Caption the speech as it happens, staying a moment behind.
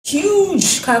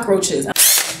huge cockroaches.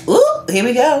 Ooh, here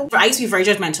we go. I used to be very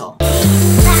judgmental.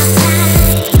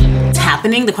 It's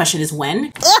happening. The question is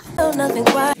when.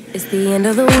 It's the end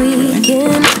of the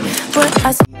weekend, but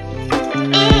I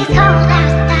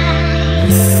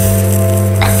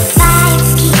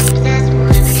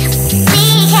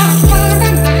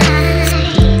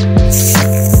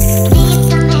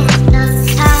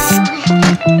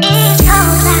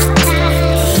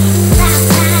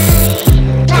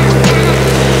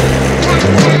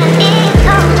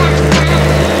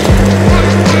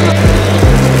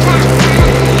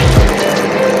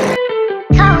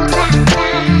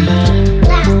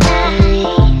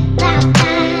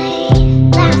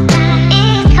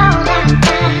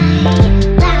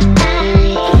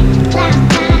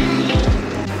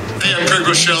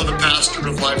the pastor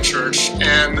of Life Church,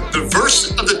 and the verse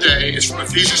of the day is from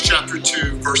Ephesians chapter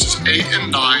 2, verses 8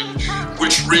 and 9,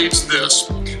 which reads this: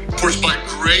 "For it's by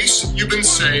grace you've been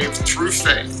saved through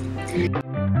faith."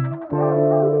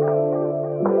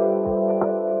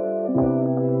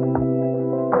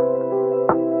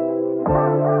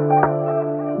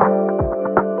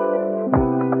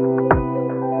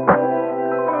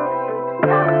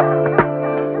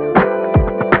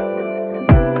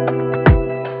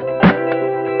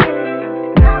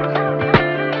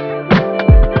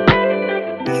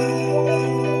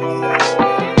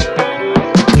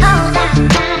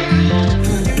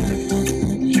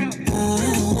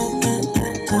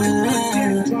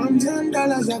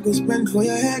 Spend for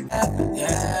your head.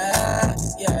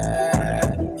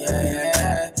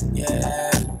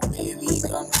 Baby,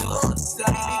 come closer.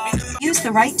 Use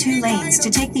the right 2 lanes to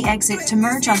take the exit to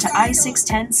merge onto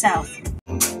I-610 South.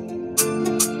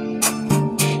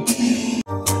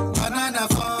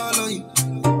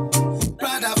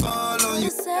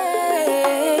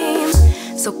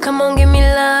 So come on, give me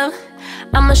love.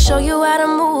 I'ma show you how to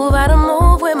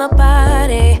move with my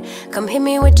body. Come hit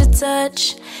me with your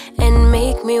touch and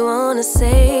make me wanna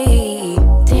say,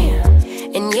 damn.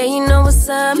 And yeah, you know what's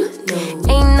up.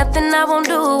 Ain't nothing I won't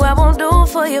do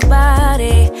for your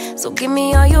body. So give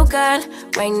me all you got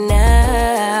right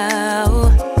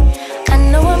now. I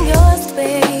know I'm yours,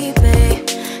 baby.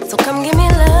 So come give me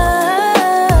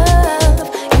love.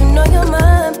 You know you're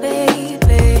mine,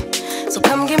 baby. So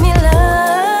come give me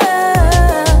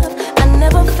love. I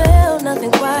never felt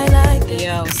nothing quite like this.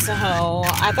 Yo, so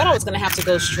I thought I was gonna have to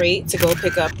go straight to go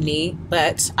pick up Nee,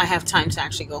 but I have time to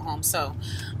actually go home, so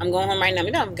I'm going home right now.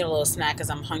 Maybe I'm gonna get a little snack because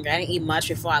I'm hungry. I didn't eat much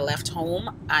before I left home.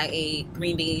 I ate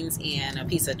green beans and a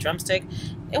piece of drumstick.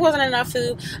 It wasn't enough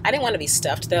food. I didn't want to be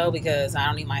stuffed though because I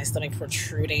don't need my stomach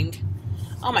protruding.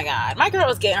 Oh my god, my girl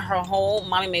is getting her whole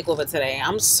mommy makeover today.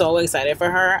 I'm so excited for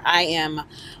her. I am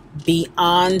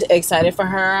beyond excited for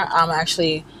her. I'm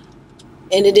actually,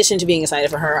 in addition to being excited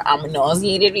for her, I'm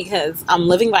nauseated because I'm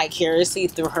living vicariously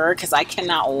through her because I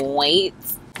cannot wait.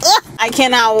 I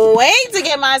cannot wait to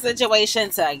get my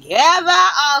situation together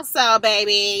also,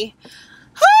 baby.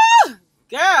 Whew,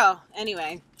 girl.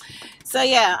 Anyway, so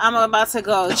yeah, I'm about to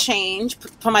go change,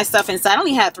 put my stuff inside. I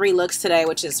only had 3 looks today,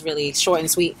 which is really short and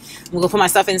sweet. I'm going to put my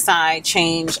stuff inside,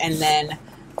 change, and then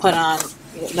put on,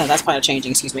 no, that's part of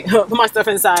changing, excuse me. Put my stuff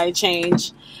inside,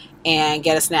 change, and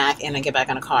get a snack, and then get back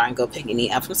in the car and go pick Nee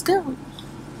up from school.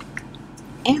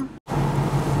 Look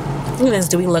at this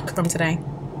dewy look from today.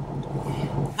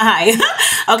 Hi.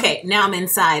 Okay, now I'm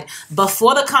inside.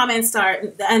 Before the comments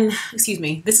start, and excuse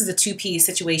me, this is a 2-piece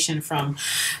situation from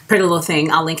Pretty Little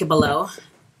Thing. I'll link it below.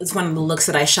 It's one of the looks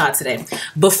that I shot today.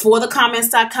 Before the comments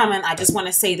start coming, I just want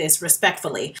to say this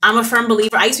respectfully. I'm a firm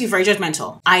believer. I used to be very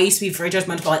judgmental. I used to be very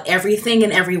judgmental about everything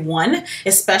and everyone,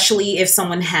 especially if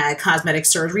someone had cosmetic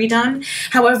surgery done.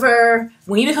 However,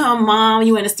 when you become a mom,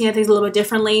 you understand things a little bit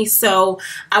differently. So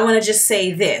I want to just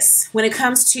say this. When it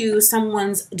comes to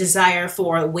someone's desire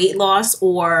for weight loss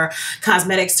or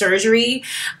cosmetic surgery,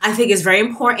 I think it's very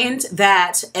important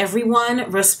that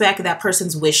everyone respect that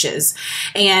person's wishes.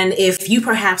 And if you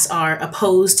perhaps are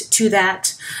opposed to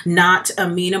that, not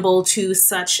amenable to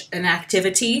such an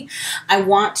activity, I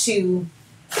want to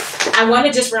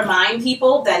just remind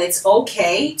people that it's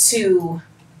okay to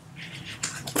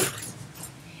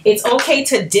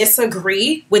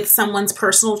disagree with someone's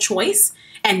personal choice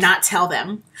and not tell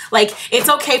them. Like, it's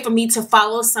okay for me to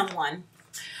follow someone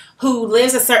who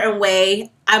lives a certain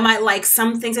way. I might like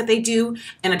some things that they do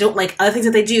and I don't like other things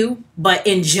that they do, but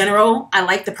in general, I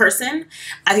like the person.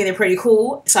 I think they're pretty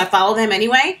cool, so I follow them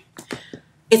anyway.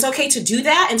 It's okay to do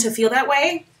that and to feel that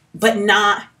way, but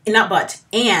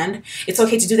and it's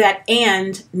okay to do that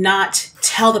and not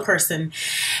tell the person,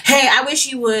 hey, I wish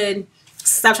you would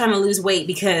stop trying to lose weight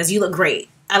because you look great.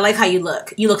 I like how you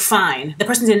look. You look fine. The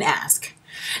person didn't ask.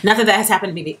 Not that that has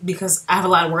happened to me because I have a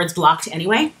lot of words blocked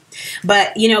anyway.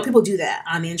 But, you know, people do that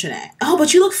on the internet. Oh,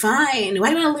 but you look fine. Why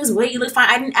do you want to lose weight? You look fine.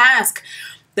 I didn't ask.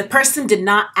 The person did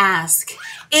not ask.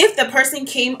 If the person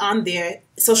came on their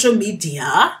social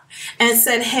media and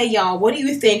said, hey, y'all, what do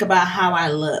you think about how I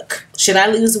look? Should I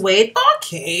lose weight?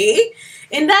 Okay.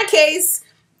 In that case,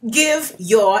 give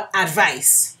your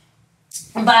advice.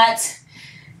 But,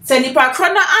 say,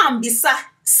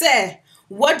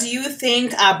 what do you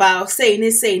think about say?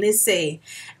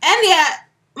 And yeah,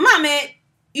 mommy,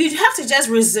 you have to just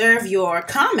reserve your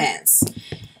comments.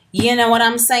 You know what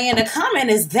I'm saying? The comment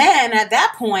is then at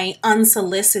that point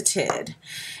unsolicited.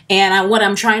 And what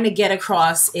I'm trying to get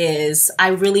across is I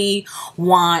really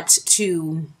want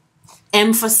to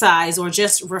emphasize or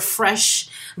just refresh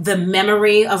the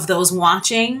memory of those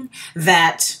watching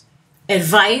that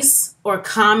advice or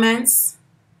comments,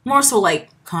 more so like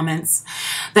comments,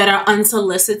 that are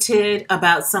unsolicited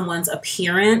about someone's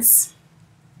appearance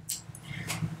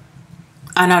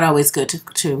are not always good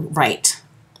to write.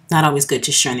 Not always good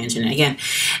to share on the internet. Again,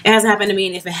 it hasn't happened to me,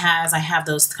 and if it has, I have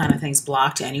those kind of things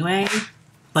blocked anyway.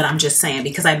 But I'm just saying,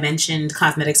 because I mentioned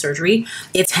cosmetic surgery,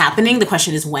 it's happening. The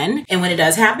question is when. And when it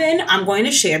does happen, I'm going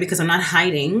to share because I'm not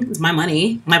hiding. It's my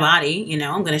money, my body, you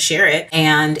know, I'm going to share it.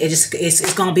 And it's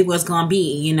going to be what it's going to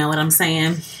be. You know what I'm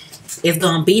saying? It's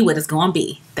going to be what it's going to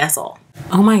be. That's all.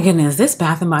 Oh my goodness, this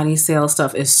Bath & Body sale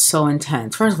stuff is so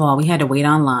intense. First of all, we had to wait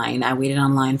online. I waited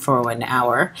online for an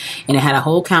hour and it had a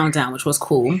whole countdown, which was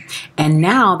cool. And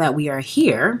now that we are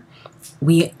here,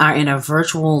 we are in a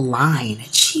virtual line.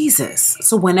 Jesus.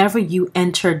 So whenever you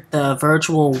entered the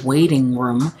virtual waiting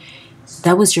room,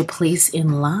 that was your place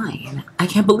in line. I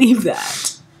can't believe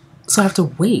that. So I have to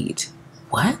wait.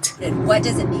 What? What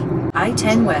does it mean?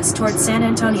 I-10 West towards San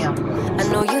Antonio. I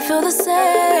know you feel the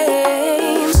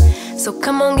same. So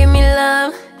come on, give me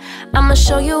love. I'ma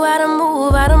show you how to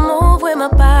move with my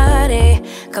body.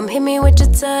 Come hit me with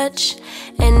your touch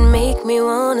and make me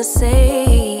wanna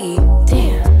say,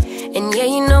 damn. And yeah,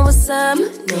 you know what's up.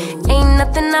 Ain't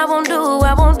nothing I won't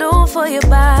do for your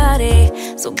body.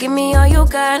 So give me all you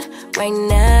got right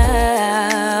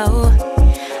now.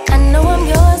 I know I'm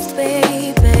yours,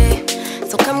 baby.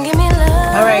 So come give me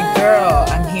love. All right, girl,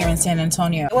 I'm here in San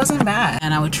Antonio. It wasn't bad.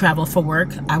 And I would travel for work.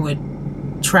 I would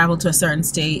travel to a certain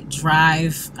state,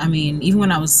 drive. I mean, even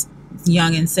when I was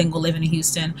young and single living in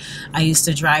Houston, I used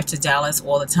to drive to Dallas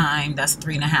all the time. That's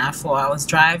 3.5, 4 hours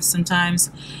drive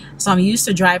sometimes. So I'm used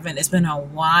to driving. It's been a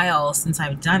while since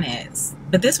I've done it.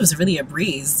 But this was really a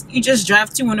breeze. You just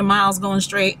drive 200 miles going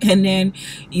straight and then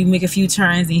you make a few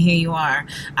turns and here you are.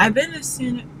 I've been to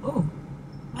San... Oh,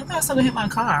 I thought someone hit my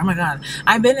car. Oh my God.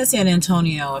 I've been to San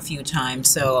Antonio a few times.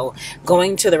 So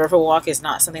going to the Riverwalk is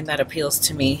not something that appeals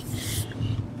to me.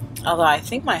 Although I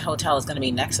think my hotel is going to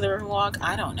be next to the Riverwalk.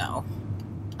 I don't know.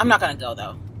 I'm not going to go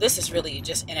though. This is really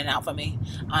just in and out for me,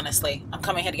 honestly. I'm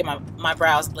coming here to get my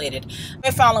brows bladed. I've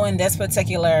been following this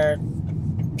particular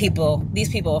these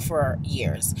people for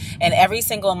years. And every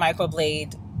single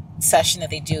microblade session that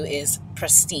they do is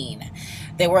pristine.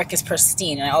 Their work is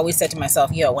pristine. And I always said to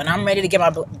myself, yo, when I'm ready to get my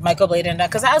microblading done,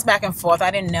 because I was back and forth. I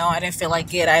didn't know. I didn't feel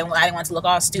like it. I didn't want to look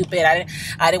all stupid. I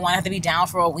didn't want to have to be down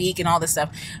for a week and all this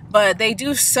stuff. But they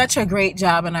do such a great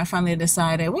job. And I finally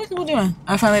decided, what are we doing?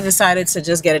 I finally decided to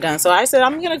just get it done. So I said,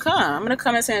 I'm going to come. I'm going to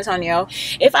come in San Antonio.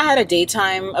 If I had a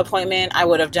daytime appointment, I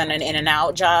would have done an in and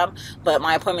out job. But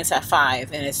my appointment's at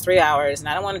 5 and it's 3 hours. And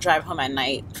I don't want to drive home at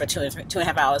night for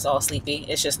 2.5 hours all sleepy.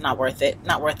 It's just not worth it.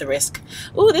 Not worth the risk.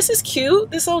 Ooh, this is cute.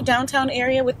 This little downtown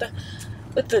area with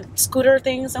the scooter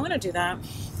things. I'm gonna do that.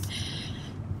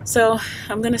 So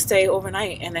I'm gonna stay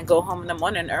overnight and then go home in the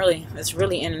morning early. It's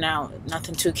really in and out.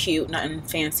 Nothing too cute, nothing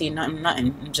fancy,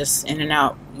 nothing. Just in and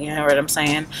out. You know what I'm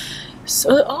saying?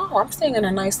 So I'm staying in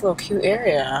a nice little cute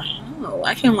area. Oh,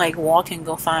 I can like walk and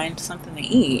go find something to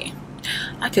eat.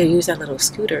 I could use that little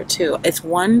scooter too. It's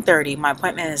 1:30. My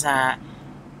appointment is at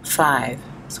 5.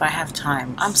 So I have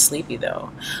time. I'm sleepy though.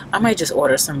 I might just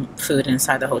order some food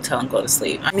inside the hotel and go to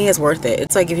sleep. I mean, it's worth it.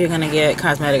 It's like if you're gonna get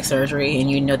cosmetic surgery and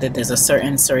you know that there's a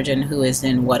certain surgeon who is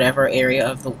in whatever area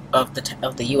of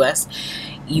the U.S.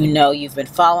 You know, you've been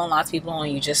following lots of people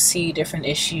and you just see different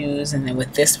issues, and then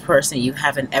with this person you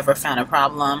haven't ever found a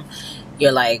problem.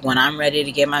 You're like, when I'm ready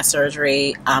to get my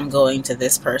surgery, I'm going to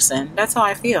this person. That's how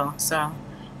I feel. So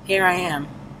here I am,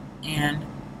 and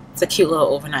it's a cute little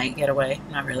overnight getaway.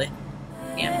 Not really.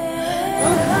 Yeah.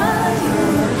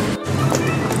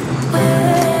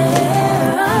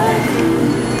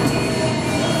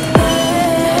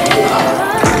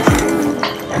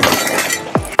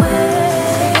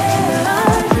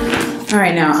 All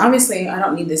right, now obviously I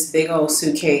don't need this big old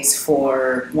suitcase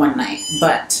for one night,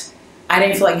 but I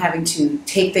didn't feel like having to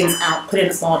take things out, put it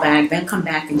in a small bag, then come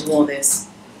back and do all this.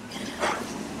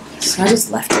 So I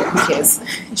just left it. Who cares?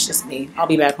 It's just me. I'll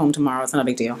be back home tomorrow. It's not a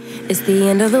big deal. It's the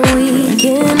end of the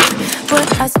weekend,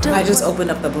 but I just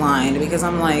opened up the blind because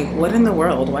I'm like, what in the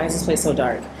world? Why is this place so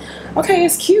dark? Okay,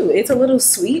 it's cute. It's a little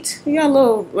sweet. You got a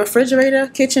little refrigerator,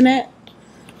 kitchenette.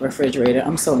 Refrigerator.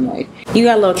 I'm so annoyed. You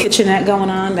got a little kitchenette going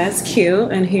on. That's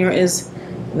cute. And here is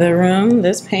the room.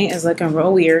 This paint is looking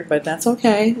real weird, but that's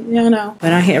okay. You know.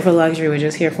 We're not here for luxury. We're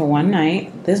just here for one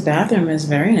night. This bathroom is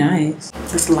very nice.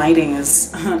 This lighting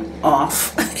is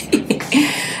off.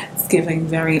 It's giving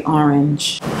very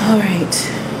orange. All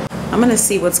right. I'm going to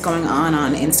see what's going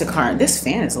on Instacart. This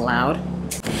fan is loud.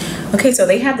 Okay, so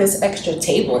they have this extra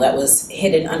table that was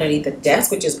hidden underneath the desk,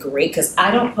 which is great because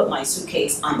I don't put my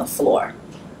suitcase on the floor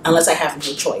unless I have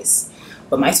no choice.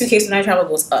 But my suitcase when I travel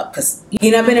goes up because,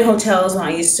 you know, I've been in hotels when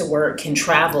I used to work and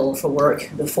travel for work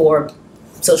before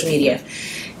social media.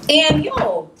 And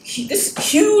yo, this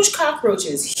huge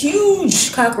cockroaches.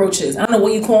 I don't know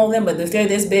what you call them, but if they're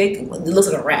this big, it looks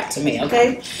like a rat to me,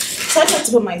 okay? So I have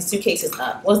to put my suitcases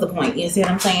up. What's the point? You see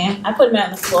what I'm saying? I put them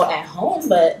on the floor at home,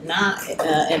 but not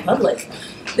in public.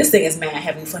 This thing is mad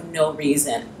heavy for no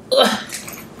reason. Ugh.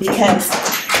 Because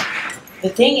the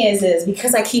thing is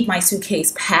because I keep my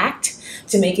suitcase packed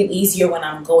to make it easier when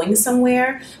I'm going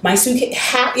somewhere. My suitcase,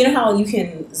 you know how you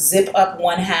can zip up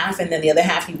one half and then the other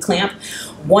half you clamp?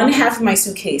 One half of my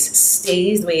suitcase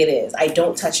stays the way it is. I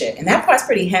don't touch it. And that part's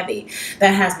pretty heavy.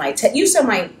 That has my, you saw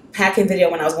my packing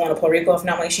video when I was going to Puerto Rico. If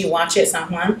not, make sure you watch it,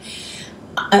 San Juan.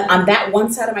 On that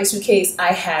one side of my suitcase,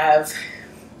 I have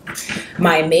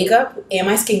my makeup and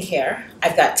my skincare.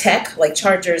 I've got tech, like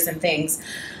chargers and things.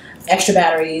 Extra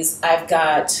batteries. I've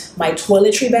got my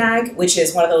toiletry bag, which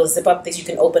is one of those zip up things you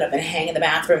can open up and hang in the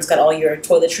bathroom. It's got all your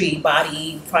toiletry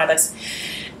body products.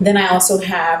 Then I also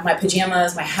have my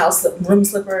pajamas, my room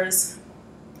slippers,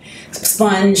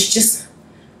 sponge, just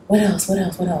what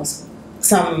else?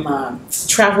 Some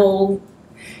travel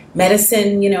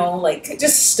medicine, you know, like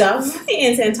just stuff,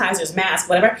 hand sanitizers, masks,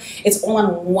 whatever. It's all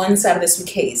on one side of the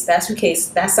suitcase.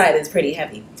 That side is pretty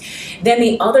heavy. Then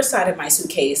the other side of my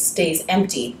suitcase stays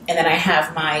empty. And then I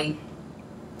have my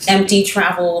empty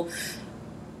travel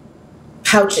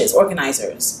pouches,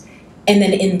 organizers. And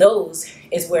then in those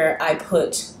is where I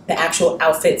put the actual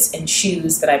outfits and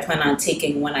shoes that I plan on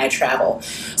taking when I travel.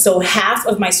 So half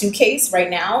of my suitcase right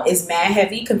now is mad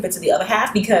heavy compared to the other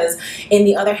half because in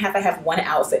the other half I have one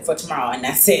outfit for tomorrow and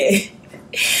that's it.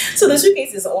 So the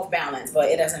suitcase is off balance, but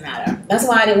it doesn't matter. That's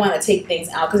why I didn't want to take things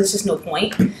out because it's just no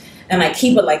point. And I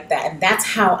keep it like that. And that's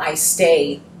how I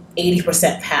stay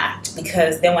 80% packed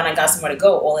because then when I got somewhere to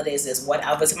go, all it is what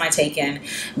outfits am I taking,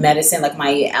 medicine, like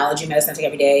my allergy medicine I take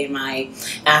every day, my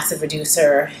acid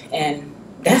reducer, and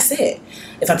that's it.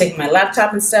 If I'm taking my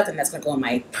laptop and stuff, then that's going to go in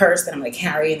my purse that I'm going to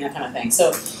carry and that kind of thing.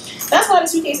 So that's why the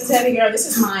suitcase is heavy, girl. This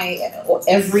is my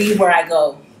everywhere I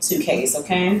go suitcase,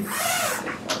 okay?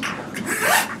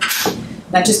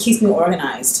 That just keeps me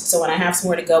organized. So when I have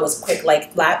somewhere to go, it's quick.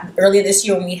 Like earlier this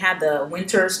year when we had the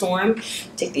winter storm,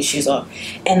 take these shoes off.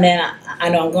 And then I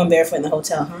know I'm going barefoot in the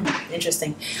hotel, huh?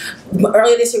 Interesting.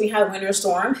 Earlier this year we had a winter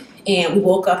storm and we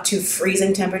woke up to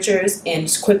freezing temperatures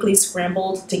and quickly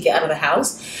scrambled to get out of the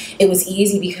house. It was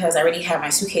easy because I already had my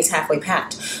suitcase halfway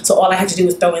packed. So all I had to do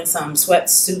was throw in some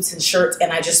sweatsuits and shirts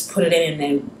and I just put it in and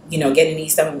then, you know, get in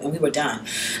these stuff and we were done.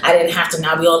 I didn't have to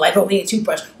now be all like, oh, we need a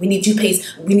toothbrush, we need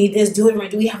toothpaste, we need this, do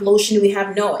we have lotion, do we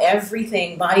have, no,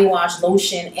 everything, body wash,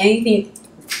 lotion, anything,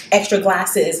 extra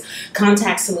glasses,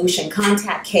 contact solution,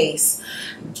 contact case,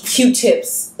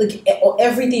 Q-tips, like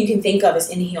everything you can think of is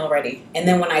in here already. And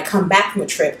then when I come back from a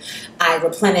trip, I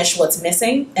replenish what's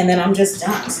missing and then I'm just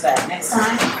done. So that next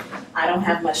time I don't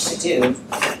have much to do.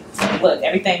 Look,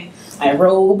 everything, my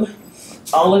robe,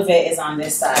 all of it is on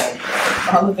this side.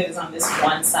 All of it is on this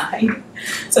one side.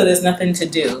 So there's nothing to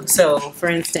do. So for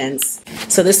instance,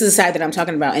 so this is the side that I'm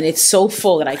talking about and it's so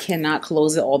full that I cannot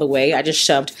close it all the way. I just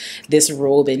shoved this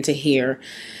robe into here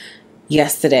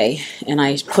yesterday and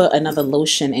I put another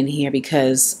lotion in here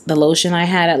because the lotion I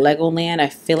had at Legoland I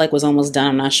feel like was almost done.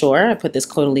 I'm not sure. I put this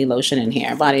Codalie lotion in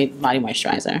here, body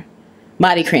moisturizer.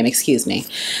 Body cream, excuse me.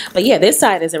 But yeah, this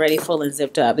side is already full and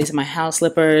zipped up. These are my house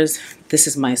slippers, This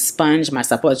is my sponge. My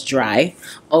stuff was dry.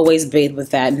 Always bathe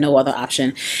with that. No other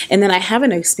option. And then I have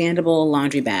an expandable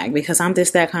laundry bag because I'm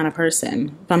just that kind of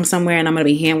person. If I'm somewhere and I'm going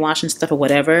to be hand washing stuff or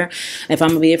whatever, if I'm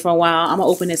going to be here for a while, I'm going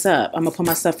to open this up. I'm going to put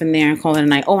my stuff in there and call it a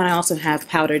night. Oh, and I also have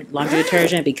powdered laundry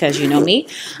detergent because you know me.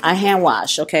 I hand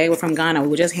wash, okay? We're from Ghana. We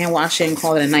would just hand wash it and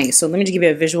call it a night. So let me just give you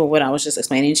a visual of what I was just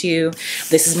explaining to you.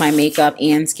 This is my makeup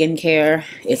and skincare.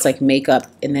 It's like makeup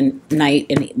and then night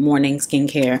and morning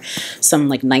skincare. Some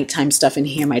like nighttime stuff in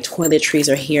here. My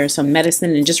toiletries are here. Some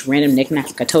medicine and just random knickknacks.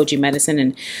 Like I told you, medicine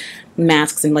and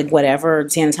masks and like whatever,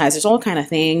 sanitizers, all kind of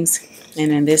things. And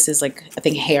then this is like, I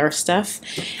think, hair stuff.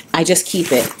 I just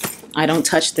keep it. I don't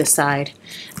touch this side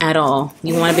at all.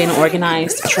 You want to be an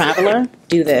organized traveler?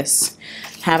 Do this.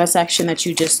 Have a section that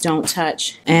you just don't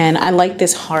touch. And I like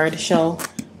this hard shell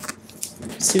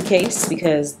suitcase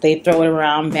because they throw it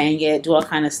around, bang it, do all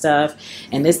kind of stuff,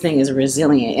 and this thing is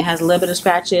resilient. It has a little bit of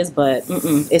scratches, but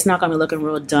it's not gonna be looking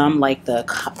real dumb like the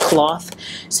cloth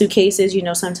suitcases. You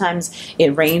know, sometimes it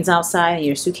rains outside and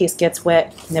your suitcase gets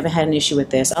wet. Never had an issue with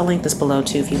this. I'll link this below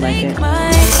too if you like it.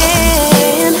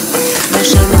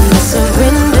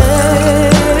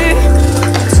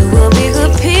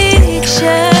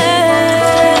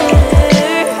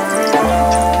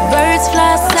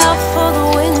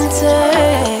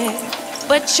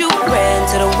 But you ran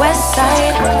to the west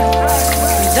side.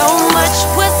 Though much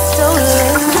was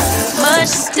stolen, much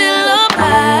still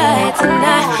applied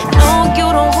tonight. No, you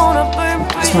don't wanna burn.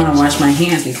 I just want to wash my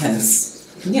hands because,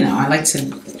 you know, I like to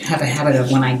have a habit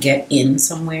of when I get in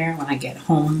somewhere, when I get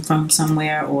home from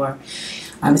somewhere, or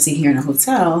obviously here in a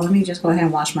hotel, let me just go ahead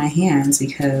and wash my hands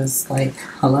because, like,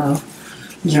 hello,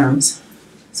 germs.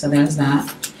 So there's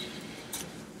that.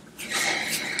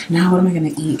 Now what am I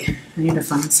going to eat? I need to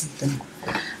find something.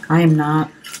 I am not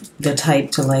the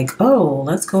type to like, oh,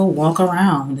 let's go walk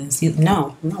around and see.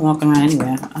 No, I'm not walking around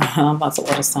anywhere. I'm about to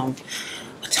order some.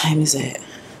 What time is it?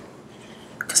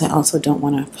 Because I also don't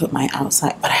want to put my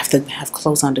outside, but I have to have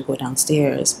clothes on to go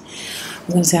downstairs.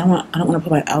 I'm going to say I don't want to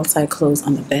put my outside clothes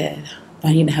on the bed. But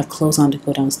I need to have clothes on to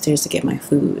go downstairs to get my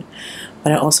food.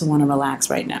 But I also want to relax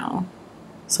right now.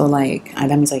 So like, that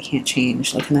means I can't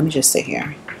change. Like, let me just sit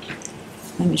here.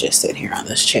 Let me just sit here on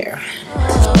this chair.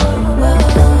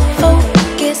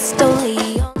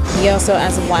 Yo, so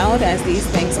as wild as these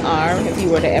things are, if you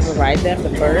were to ever ride them, the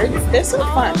birds, they're so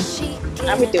fun.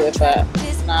 I would do it, but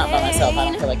not by myself. I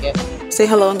don't feel like it. Say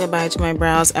hello and goodbye to my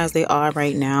brows as they are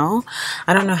right now.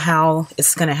 I don't know how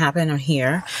it's gonna happen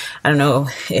here. I don't know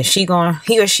if he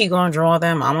or she gonna draw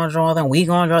them. I'm gonna draw them. We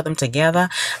gonna draw them together.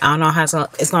 I don't know how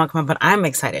it's gonna come up, but I'm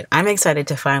excited. I'm excited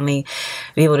to finally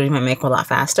be able to do my makeup a lot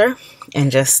faster and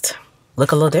just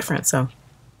look a little different. So.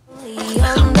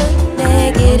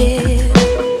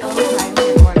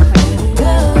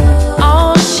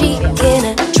 All she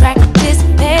can attract is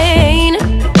pain.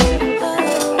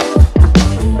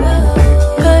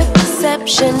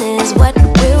 Perception is what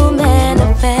will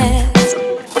manifest.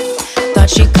 Thought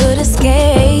she could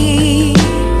escape,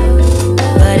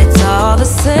 but it's all the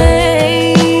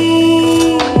same.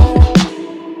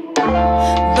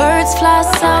 Birds fly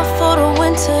south for the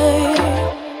winter,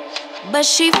 but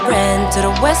she ran to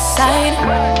the west side.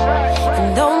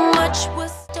 And though much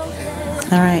was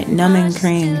stolen, all right, numbing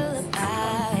cream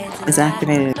is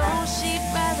activated.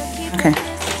 Okay.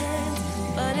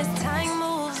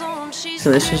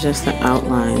 So this is just the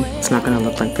outline. It's not gonna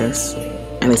look like this.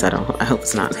 At least I hope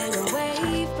it's not.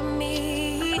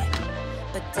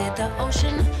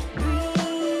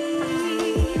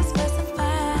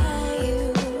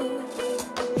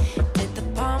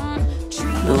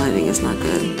 The lighting is not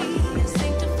good.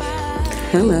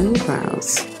 Hello,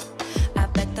 brows. I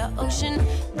bet the ocean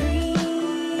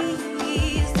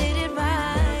breeze did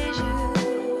advise you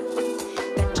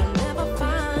that you'll never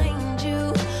find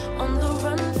you on the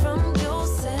run from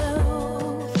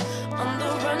yourself, on the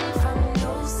run from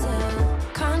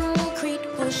yourself. Concrete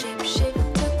will shape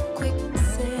to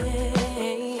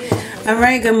quicksand. All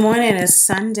right, good morning. It's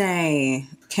Sunday.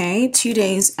 Okay, 2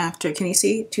 days after, can you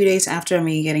see? 2 days after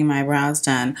me getting my brows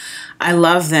done. I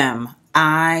love them.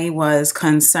 I was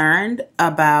concerned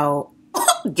about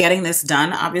getting this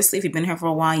done. Obviously, if you've been here for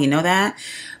a while, you know that.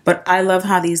 But I love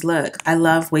how these look. I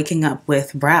love waking up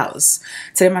with brows.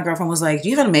 Today, my girlfriend was like, do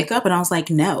you have any makeup? And I was like,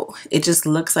 no. It just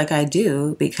looks like I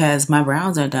do because my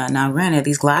brows are done. Now, granted,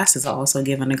 these glasses are also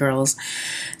giving the girls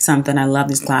something. I love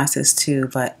these glasses too.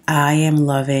 But I am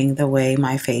loving the way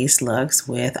my face looks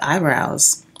with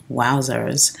eyebrows.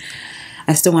 Wowzers.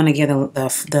 I still want to give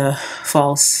the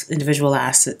false individual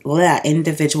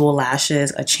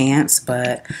lashes a chance,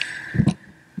 but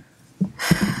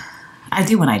I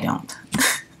do when I don't.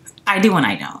 I do and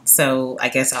I don't. So I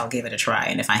guess I'll give it a try.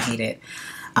 And if I hate it,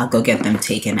 I'll go get them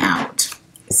taken out.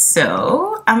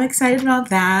 So I'm excited about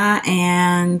that.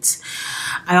 And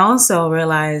I also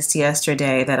realized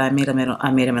yesterday that I made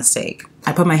a mistake.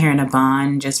 I put my hair in a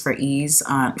bun just for ease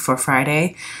for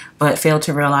Friday, but failed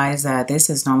to realize that this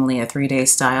is normally a 3-day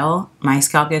style. My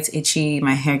scalp gets itchy,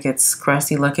 my hair gets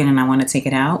crusty looking, and I want to take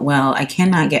it out. Well, I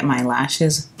cannot get my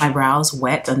brows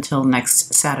wet until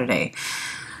next Saturday.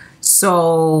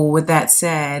 So with that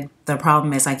said, the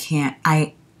problem is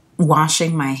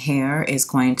washing my hair is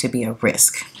going to be a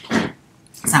risk.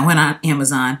 So I went on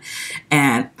Amazon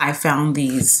and I found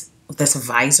this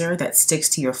visor that sticks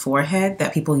to your forehead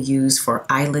that people use for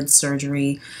eyelid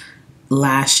surgery,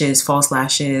 lashes, false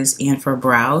lashes, and for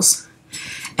brows.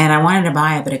 And I wanted to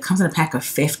buy it, but it comes in a pack of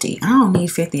 50. I don't need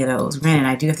 50 of those. Granted,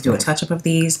 I do have to do a touch-up of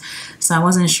these, so I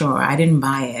wasn't sure. I didn't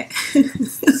buy it.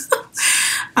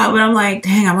 But I'm like,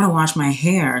 dang, I want to wash my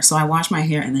hair. So I wash my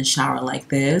hair in the shower like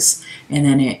this, and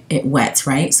then it wets,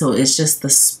 right? So it's just the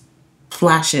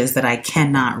splashes that I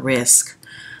cannot risk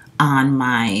on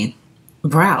my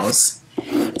brows.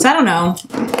 So I don't know.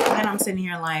 And I'm sitting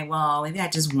here like, well, maybe I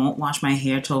just won't wash my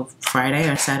hair till Friday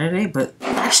or Saturday. But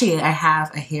actually, I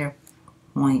have a hair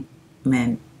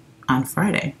appointment on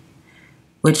Friday,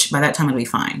 which by that time it'll be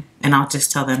fine. And I'll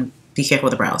just tell them, be careful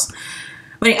with the brows.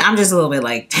 But I'm just a little bit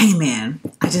like, dang, man,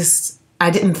 I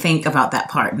didn't think about that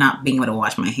part, not being able to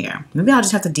wash my hair. Maybe I'll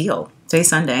just have to deal. Today's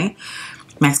Sunday.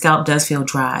 My scalp does feel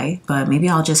dry, but maybe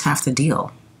I'll just have to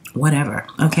deal. Whatever.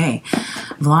 Okay.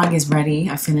 Vlog is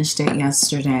ready. I finished it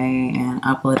yesterday and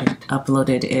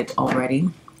uploaded it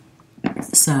already.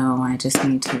 So I just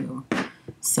need to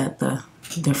set the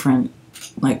different,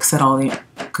 set all the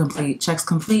checks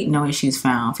complete, no issues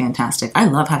found. Fantastic. I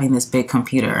love having this big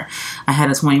computer. I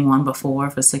had a 21 before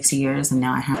for 6 years, and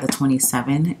now I have the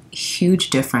 27. Huge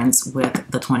difference with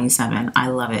the 27. I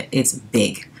love it. It's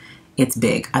big. It's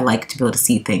big. I like to be able to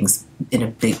see things in a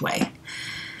big way.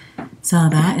 So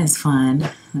that is fun.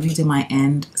 Let me do my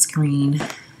end screen.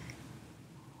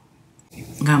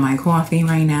 Got my coffee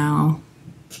right now.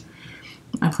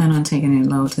 I plan on taking it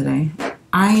low today.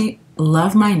 I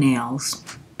love my nails.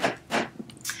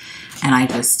 And I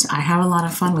have a lot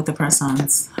of fun with the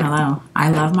press-ons. Hello. I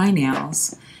love my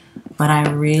nails, but I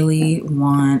really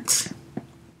want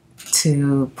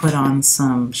to put on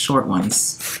some short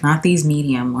ones. Not these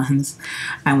medium ones.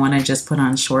 I want to just put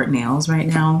on short nails right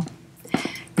now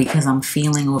because I'm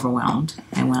feeling overwhelmed.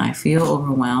 And when I feel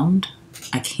overwhelmed,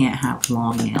 I can't have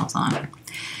long nails on.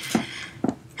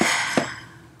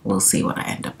 We'll see what I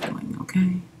end up doing,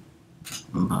 okay?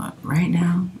 But right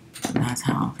now, that's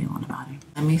how I'm feeling about it.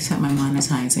 Let me set my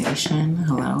monetization.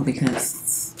 Hello,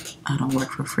 because I don't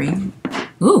work for free.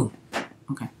 Ooh,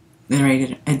 okay.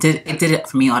 It did it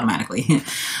for me automatically.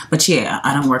 But yeah,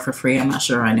 I don't work for free. I'm not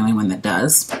sure I know anyone that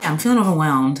does. I'm feeling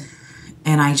overwhelmed,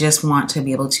 and I just want to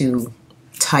be able to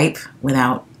type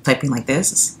without typing like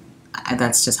this.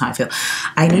 That's just how I feel.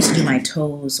 I need to do my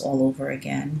toes all over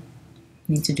again.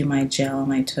 I need to do my gel on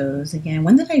my toes again.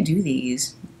 When did I do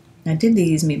these? I did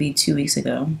these maybe 2 weeks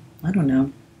ago. I don't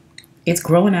know. It's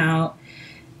growing out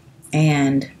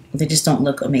and they just don't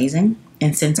look amazing.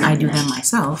 And since I do them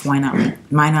myself, why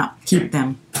not keep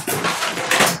them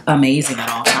amazing at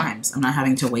all times? I'm not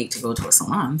having to wait to go to a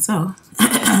salon. So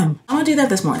I'm gonna do that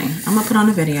this morning. I'm gonna put on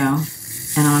a video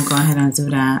and I'm gonna go ahead and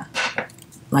do that.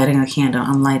 Lighting a candle.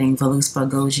 I'm lighting Voluspa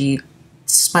Goji,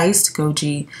 Spiced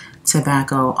Goji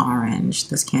Tobacco Orange.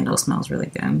 This candle smells really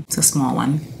good. It's a small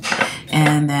one.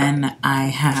 And then I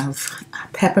have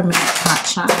peppermint hot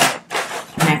chocolate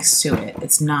next to it.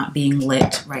 It's not being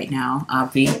lit right now,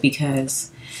 obviously,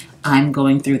 because I'm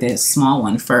going through this small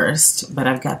one first. But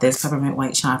I've got this peppermint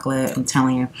white chocolate. I'm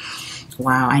telling you,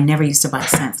 wow, I never used to buy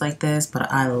scents like this, but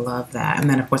I love that. And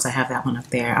then, of course, I have that one up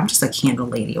there. I'm just a candle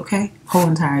lady, okay? Whole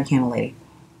entire candle lady.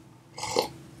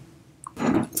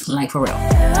 Like, for real.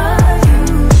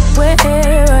 Where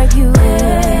are you?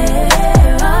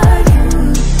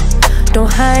 Don't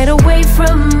hide away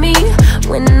from me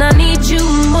when I need you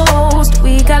most.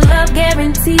 We got love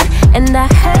guaranteed, and I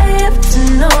have to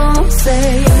know.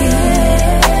 Say,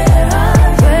 where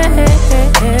are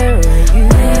you?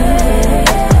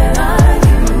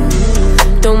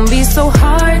 Don't be so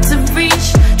hard to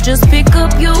reach. Just pick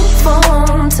up your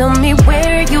phone. Tell me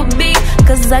where you'll be,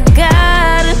 'cause I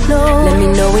gotta know. Let me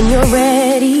know when you're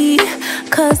ready,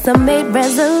 'cause I made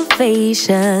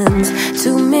reservations.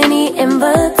 Too many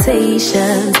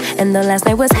invitations, and the last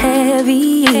night was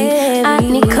heavy. I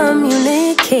need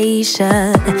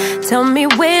communication. Tell me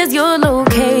where's your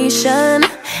location,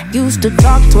 Used to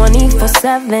talk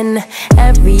 24/7,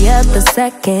 every other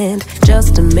second,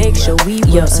 just to make sure we were.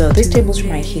 Yo, so this table's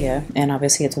from IKEA, and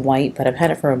obviously it's white, but I've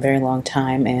had it for a very long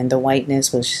time, and the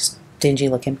whiteness was just dingy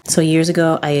looking. So years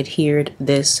ago, I adhered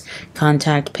this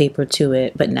contact paper to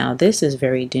it, but now this is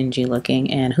very dingy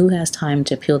looking, and who has time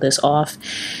to peel this off?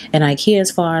 And IKEA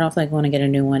is far, I don't feel like I want to get a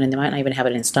new one, and they might not even have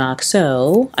it in stock.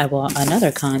 So I bought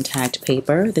another contact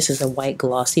paper. This is a white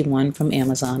glossy one from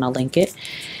Amazon. I'll link it.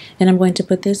 And I'm going to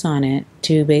put this on it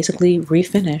to basically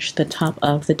refinish the top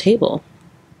of the table.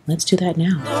 Let's do that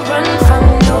now.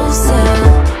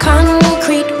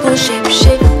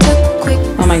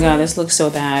 Oh my god, this looks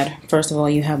so bad. First of all,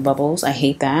 you have bubbles. I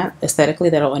hate that. Aesthetically,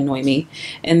 that'll annoy me.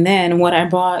 And then what I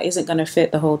bought isn't going to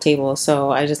fit the whole table. So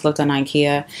I just looked on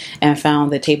IKEA and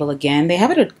found the table again. They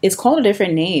have it, it's called a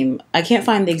different name. I can't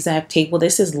find the exact table.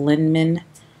 This is Linman.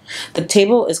 The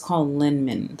table is called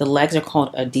Linman. The legs are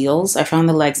called Adils. I found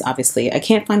the legs, obviously. I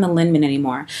can't find the Linman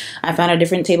anymore. I found a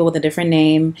different table with a different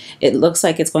name. It looks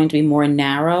like it's going to be more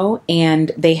narrow,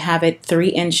 and they have it 3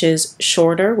 inches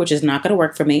shorter, which is not going to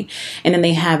work for me. And then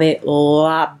they have it a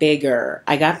lot bigger.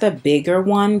 I got the bigger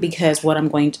one because what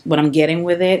I'm getting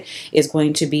with it is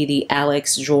going to be the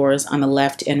Alex drawers on the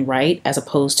left and right, as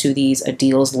opposed to these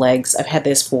Adils legs. I've had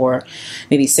this for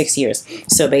maybe 6 years.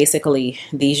 So basically,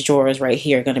 these drawers right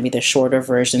here are going to be the shorter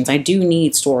versions. I do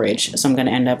need storage, so I'm going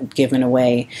to end up giving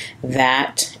away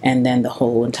that and then the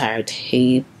whole entire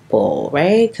table,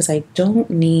 right? Because I don't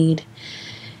need,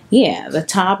 yeah, the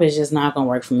top is just not going to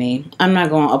work for me. I'm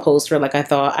not going to upholster like I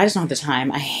thought. I just don't have the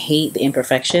time. I hate the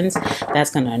imperfections.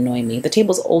 That's going to annoy me. The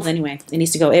table's old anyway. It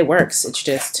needs to go. It works. It's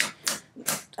just,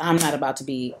 I'm not about to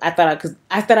be, I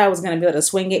thought I was going to be able to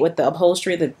swing it with the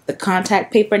upholstery, the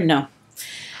contact paper. No.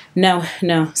 No.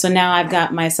 So now I've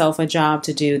got myself a job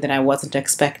to do that I wasn't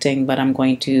expecting, but I'm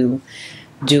going to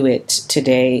do it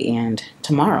today and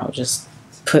tomorrow. Just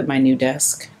put my new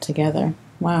desk together.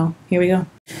 Wow, here we go.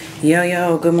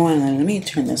 Yo, good morning. Let me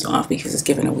turn this off because it's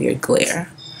giving a weird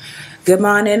glare. Good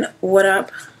morning, what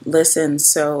up? Listen,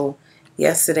 so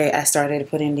yesterday I started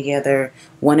putting together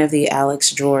one of the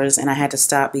Alex drawers, and I had to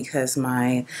stop because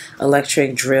my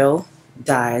electric drill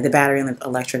died. The battery in the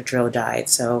electric drill died.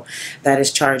 So that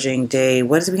is charging day,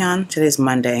 what is we on? Today's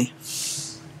Monday.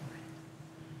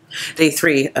 Day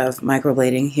 3 of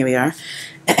microblading. Here we are.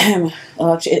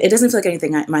 It doesn't feel like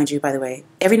anything, mind you, by the way.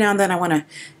 Every now and then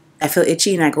I feel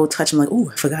itchy and I go touch. I'm like, ooh,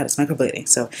 I forgot it's microblading.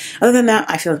 So other than that,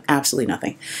 I feel absolutely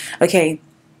nothing. Okay.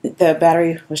 The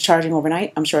battery was charging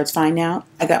overnight. I'm sure it's fine now.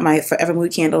 I got my Forever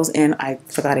Mood candles and I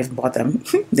forgot I even bought them.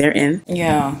 They're in.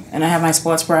 Yeah, and I have my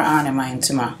sports bra on and my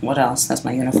what else? That's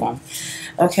my uniform.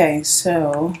 Okay,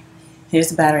 so here's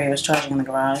the battery. It was charging in the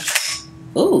garage.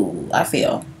 Ooh, I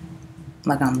feel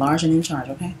like I'm large and in charge,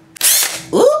 okay?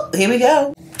 Ooh, here we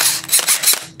go.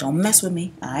 Don't mess with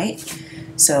me, all right?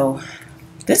 So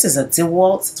this is a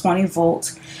DeWalt 20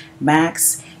 volt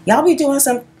max. Y'all be doing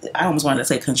some, I almost wanted to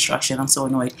say construction. I'm so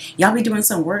annoyed. Y'all be doing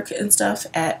some work and stuff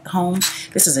at home.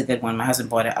 This is a good one. My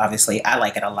husband bought it, obviously. I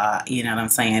like it a lot. You know what I'm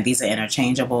saying? These are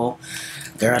interchangeable.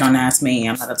 Girl, don't ask me.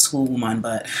 I'm not a tool woman,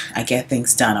 but I get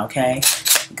things done, okay?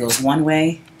 It goes one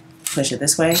way, push it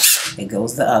this way, it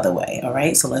goes the other way, all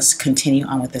right? So let's continue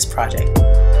on with this project.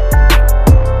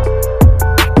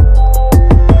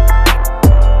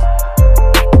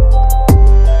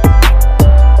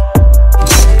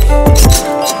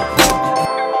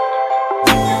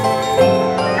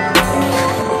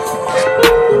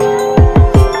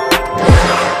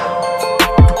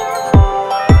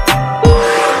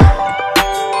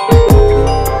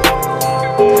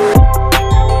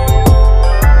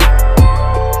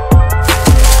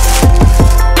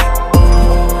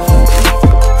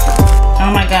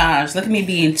 Look at me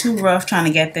being too rough trying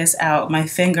to get this out. My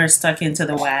finger stuck into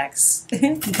the wax.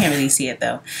 You can't really see it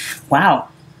though. Wow.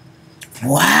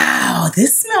 Wow,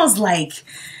 this smells like,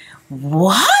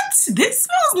 what? This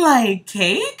smells like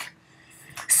cake?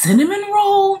 Cinnamon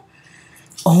roll?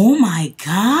 Oh my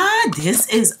God, this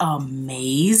is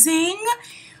amazing.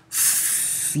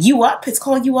 You Up, it's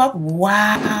called You Up.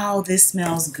 Wow, this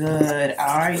smells good.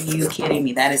 Are you kidding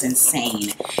me? That is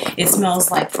insane. It smells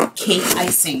like cake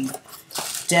icing.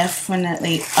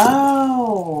 Definitely.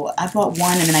 Oh, I bought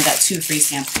one and then I got 2 free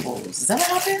samples. Is that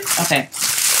what happened? Okay.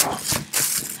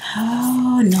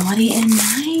 Oh, naughty and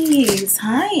nice.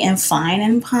 Hi, and fine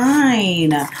and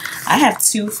pine. I have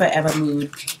 2 Forever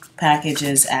Mood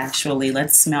packages actually.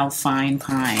 Let's smell fine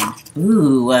pine.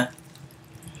 Ooh.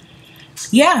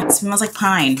 Yeah, it smells like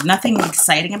pine. Nothing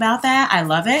exciting about that. I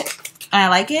love it. I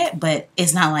like it, but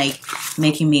it's not like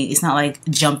making me, it's not like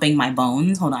jumping my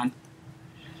bones. Hold on.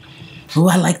 Oh,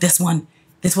 I like this one.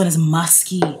 This one is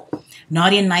musky.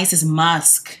 Naughty and Nice is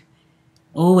musk.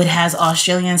 Oh, it has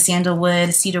Australian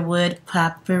sandalwood, cedarwood,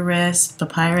 papyrus.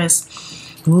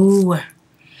 Ooh,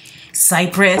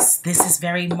 cypress. This is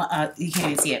very, you can't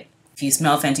even see it. If you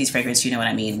smell Fenty's fragrance, you know what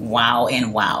I mean. Wow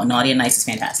and wow. Naughty and Nice is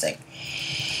fantastic.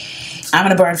 I'm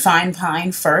going to burn Fine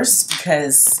Pine first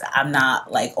because I'm not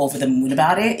like over the moon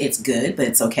about it. It's good, but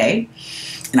it's okay.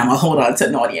 And I'm going to hold on to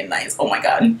Naughty and Nice. Oh my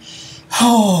God.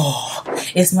 Oh,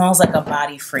 it smells like a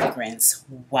body fragrance.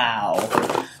 Wow.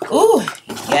 Ooh,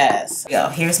 yes. Yo,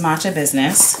 here's Matcha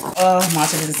Business. Oh,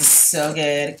 Matcha Business is so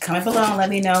good. Comment below and let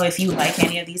me know if you like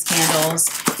any of these candles.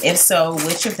 If so,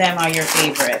 which of them are your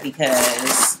favorite?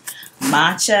 Because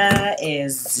matcha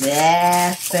is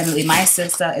definitely, my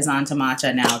sister is onto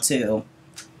matcha now too.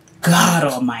 God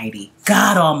almighty.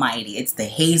 God almighty. It's the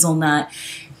hazelnut.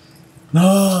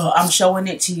 Oh, I'm showing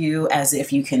it to you as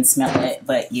if you can smell it,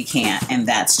 but you can't. And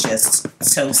that's just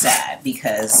so sad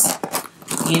because,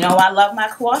 you know, I love my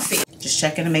coffee. Just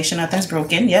checking to make sure nothing's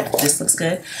broken. Yep, this looks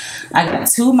good. I got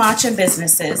 2 Matcha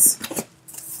Businesses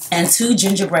and 2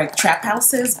 gingerbread trap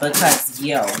houses because,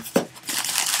 yo,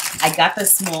 I got the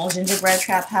small gingerbread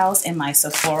trap house in my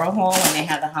Sephora haul when they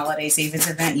had the holiday savings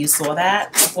event. You saw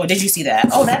that? Or did you see that?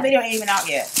 Oh, that video ain't even out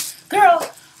yet. Girl.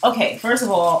 Okay, first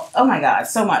of all, oh my God,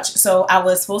 so much. So I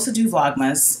was supposed to do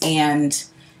Vlogmas and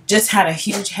just had a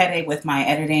huge headache with my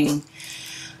editing.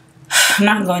 I'm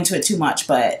not going to go into it too much,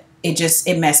 but it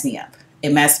messed me up.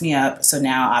 It messed me up. So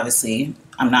now, obviously,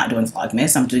 I'm not doing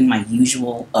Vlogmas. I'm doing my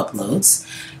usual uploads.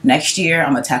 Next year,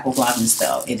 I'm going to tackle Vlogmas,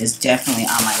 though. It is definitely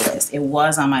on my list. It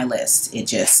was on my list. It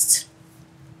just,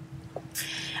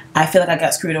 I feel like I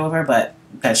got screwed over, but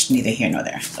that's neither here nor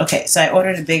there. Okay, so I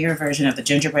ordered a bigger version of the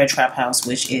gingerbread trap house,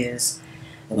 which is,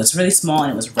 it was really small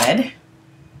and it was red.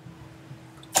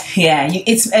 Yeah,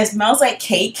 it smells like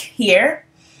cake here.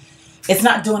 It's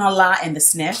not doing a lot in the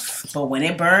sniff, but when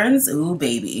it burns, ooh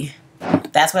baby.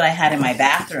 That's what I had in my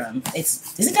bathroom.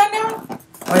 Is it done now?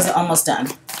 Or is it almost done?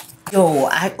 Yo,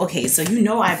 okay, so you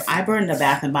know I burned the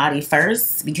Bath and Body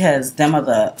first because them are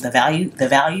the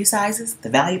value sizes, the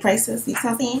value prices, you know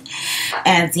what I'm saying?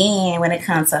 And then when it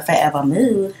comes to Forever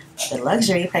Mood, the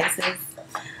luxury prices,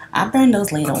 I burn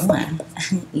those later on.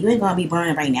 You ain't gonna be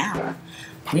burning right now.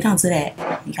 We don't do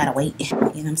that. You gotta wait. You know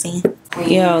what I'm saying?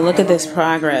 Yo, look at this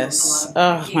progress.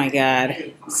 Oh my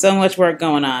God. So much work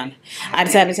going on. I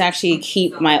decided to actually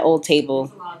keep my old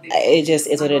table. It just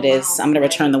is what it is. I'm going to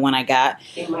return the one I got.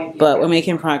 But we're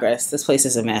making progress. This place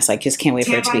is a mess. I just can't wait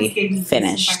for it to be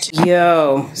finished.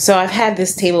 Yo, so I've had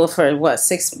this table for what,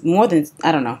 more than,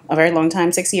 I don't know, a very long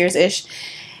time, 6 years-ish.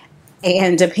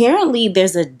 And apparently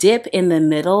there's a dip in the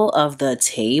middle of the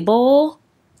table.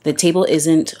 The table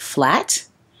isn't flat.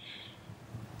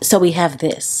 So we have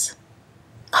this.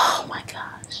 Oh my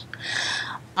gosh.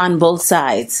 On both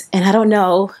sides. And I don't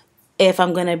know if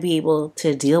I'm going to be able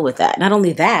to deal with that. Not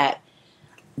only that,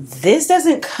 this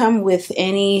doesn't come with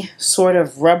any sort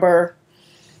of rubber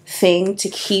thing to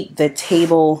keep the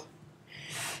table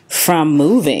from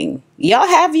moving. Y'all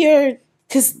have your,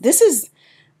 because this is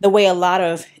the way a lot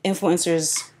of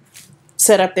influencers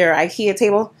set up their IKEA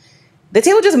table. The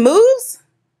table just moves.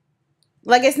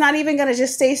 Like it's not even going to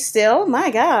just stay still. My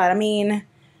God. I mean,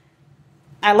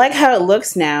 I like how it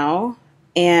looks now.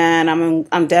 And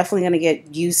I'm definitely going to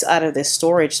get use out of this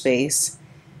storage space.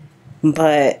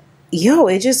 But, yo,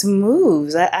 it just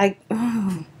moves. Okay,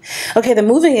 the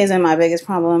moving isn't my biggest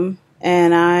problem.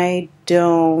 And I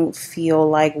don't feel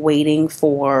like waiting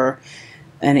for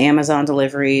an Amazon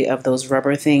delivery of those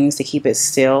rubber things to keep it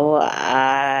still.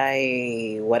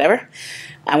 Whatever.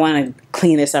 I want to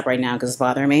clean this up right now because it's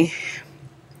bothering me.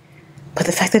 But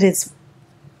the fact that it's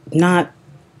not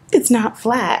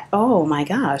flat. Oh my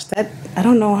gosh, I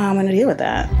don't know how I'm gonna deal with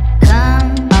that.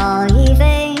 Come all ye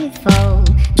faithful,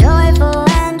 joyful